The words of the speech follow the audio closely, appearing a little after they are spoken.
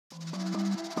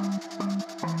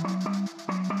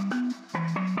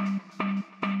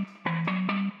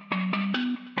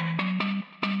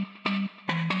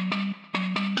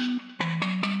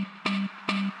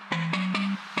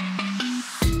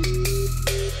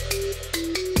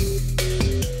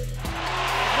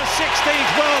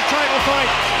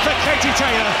Katie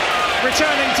Taylor,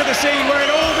 returning to the scene where it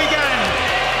all began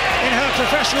in her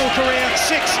professional career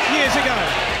 6 years ago.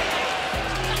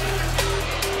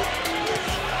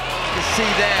 You can see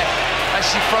there, as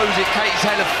she throws it, Katie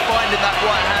Taylor finding that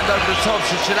right hand over the top,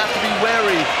 so she'll have to be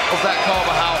wary of that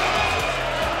Carabajal.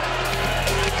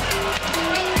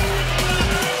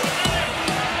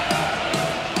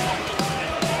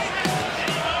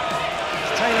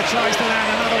 Taylor tries to land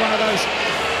another one of those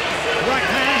right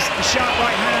hands, the sharp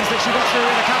right hands that she got through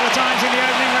with a couple of times in the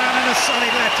opening round, and a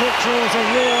solid left hook draws a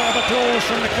roar of applause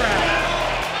from the crowd.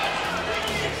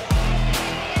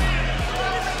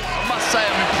 I must say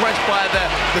I'm impressed by the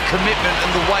commitment and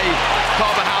the way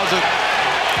Carabajal has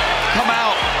come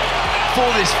out for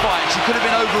this fight. She could have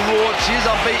been overawed, she is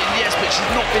unbeaten, yes, but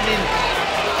she's not been in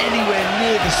anywhere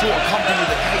near the sort of company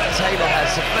that Katie Taylor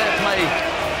has, so fair play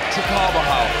to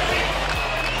Carabajal.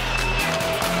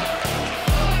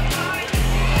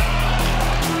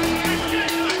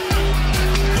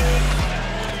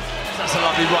 That's a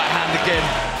lovely right hand again.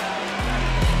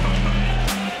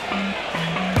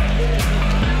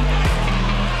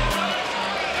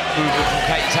 Movement from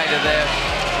Katie Taylor there.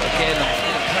 Again,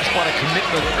 I'm impressed by the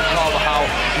commitment of Carabajal.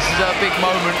 This is her big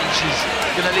moment and she's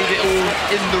going to leave it all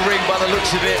in the ring by the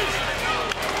looks of it.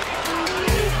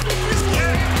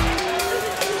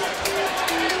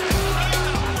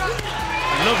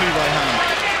 Lovely right hand.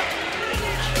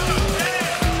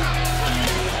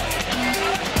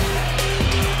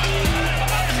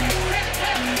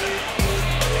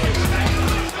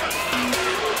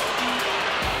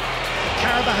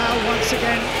 Carabajal once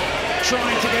again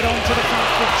trying to get onto the front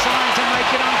foot, trying to make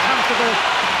it uncomfortable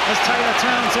as Taylor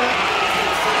turns her.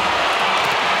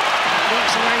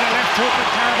 Works away the left hook, but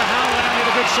Carabajal landed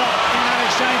a good shot in that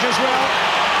exchange as well.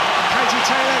 Katie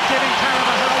Taylor giving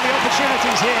Carabajal the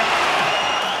opportunities here.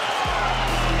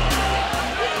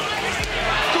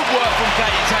 Good work from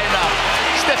Katie Taylor,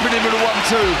 stepping in with a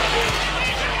 1-2.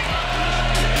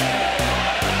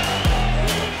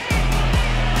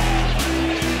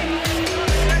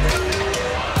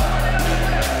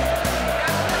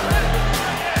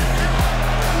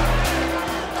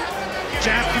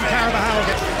 Jab from Carabajal.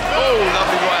 Oh,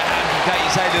 lovely right hand from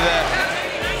Katie Taylor there.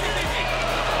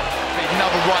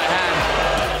 Another right hand.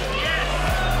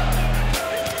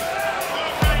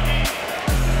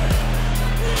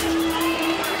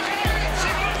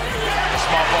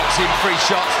 Smart boxing, 3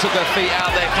 shots, took her feet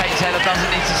out there. Katie Taylor doesn't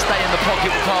need to stay in the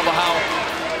pocket with Carabajal.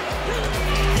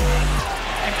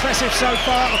 Impressive so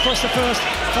far across the first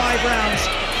 5 rounds.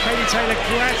 Katie Taylor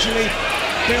gradually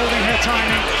building her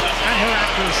timing and her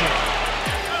accuracy.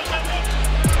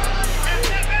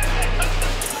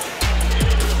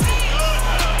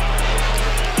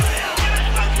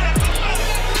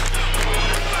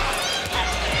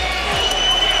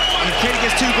 Katie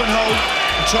gets 2 gun hold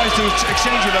and tries to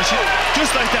exchange with her.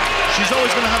 Just like that, she's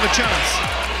always going to have a chance.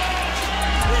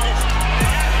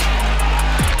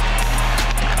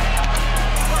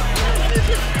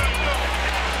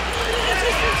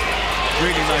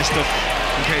 Really nice stuff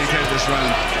from Katie Taylor this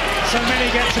round. So many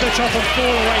get to the top and fall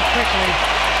away quickly,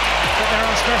 but there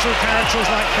are special characters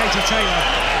like Katie Taylor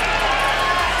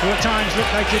who at times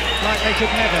look like they could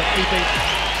never be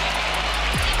beaten.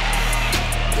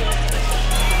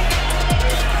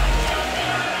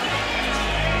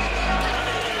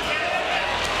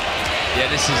 Yeah,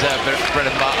 this is bread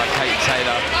and butter, Katie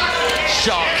Taylor.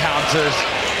 Sharp counters,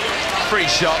 3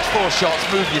 shots, 4 shots,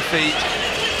 move your feet.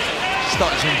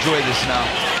 Starting to enjoy this now.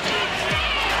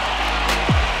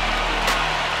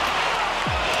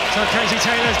 So Katie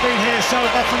Taylor's been here so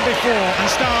often before and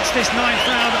starts this 9th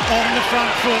round on the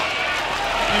front foot.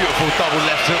 Beautiful double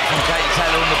left hook from Katie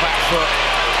Taylor on the back foot.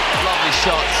 Lovely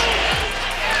shots.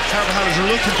 Carabajal is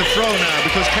reluctant to throw now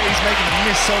because Katie's making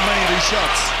him miss so many of these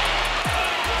shots.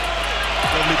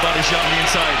 Lovely body shot on the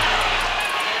inside.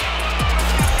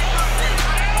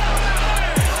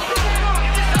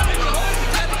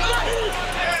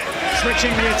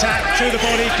 Switching the attack to the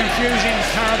body, confusing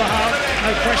Carabajal,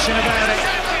 no question about it.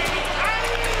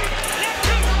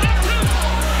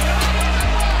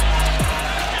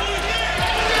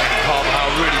 Carabajal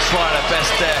really trying her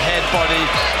best there, head, body.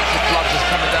 The blood just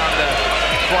coming down the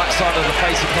right side of the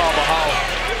face of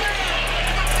Carabajal.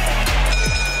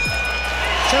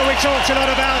 So we talked a lot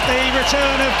about the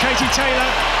return of Katie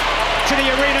Taylor to the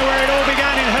arena where it all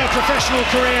began in her professional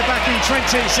career back in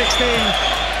 2016.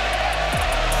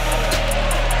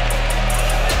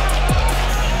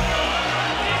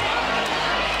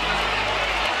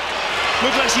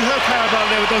 Looked like she hurt Carabajal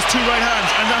there with those 2 right hands,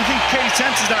 and I think Katie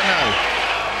senses that now.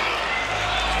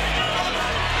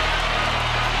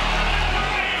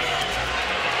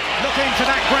 Look looking for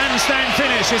that grandstand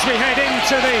finish as we head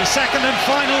into the second and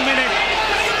final minute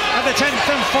of the 10th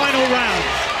and final round.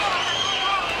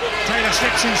 Taylor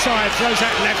slips inside, throws that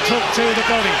left hook to the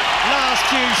body. Last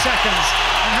few seconds,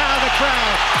 and how the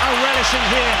crowd are relishing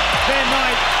here their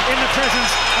night in the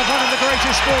presence of one of the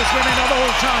greatest sportswomen of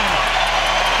all time.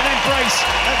 An embrace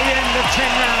at the end of 10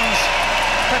 rounds.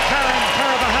 But Karen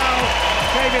Carabajal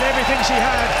gave it everything she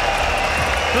had,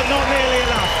 but not nearly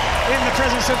enough in the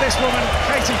presence of this woman,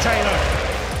 Katie Taylor.